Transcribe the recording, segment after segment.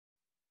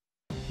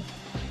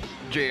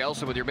Jay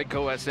Elsen with your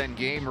Midco SN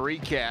game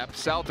recap.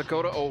 South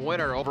Dakota a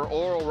winner over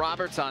Oral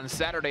Roberts on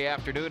Saturday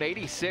afternoon,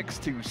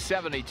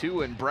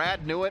 86-72. And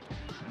Brad Newitt,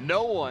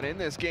 no one in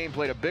this game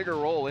played a bigger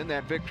role in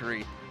that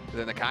victory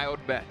than the Coyote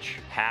bench.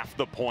 Half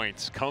the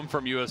points come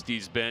from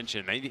USD's bench,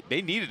 and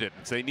they needed it.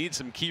 So they need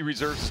some key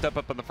reserves to step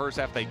up in the first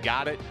half. They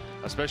got it,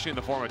 especially in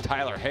the form of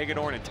Tyler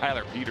Hagedorn and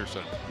Tyler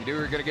Peterson. You knew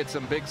we were going to get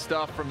some big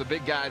stuff from the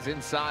big guys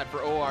inside for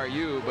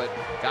ORU, but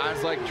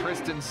guys like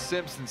Tristan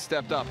Simpson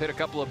stepped up, hit a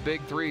couple of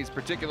big threes,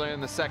 particularly in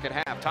the second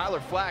half.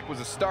 Tyler Flack was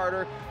a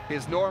starter,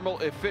 his normal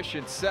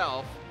efficient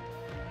self.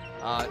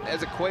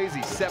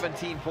 Ezekwesi,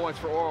 17 points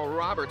for Oral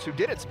Roberts, who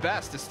did its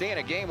best to stay in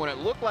a game when it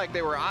looked like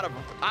they were out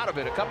of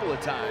it a couple of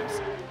times.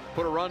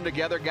 Put a run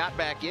together, got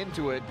back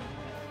into it,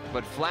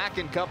 but Flack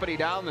and company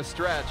down the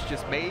stretch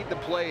just made the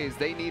plays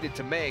they needed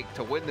to make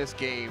to win this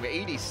game,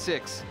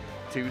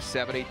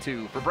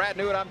 86-72. For Brad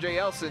Newitt, I'm Jay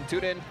Elsen.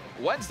 Tune in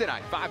Wednesday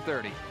night,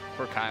 5:30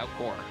 for Coyote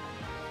Corner.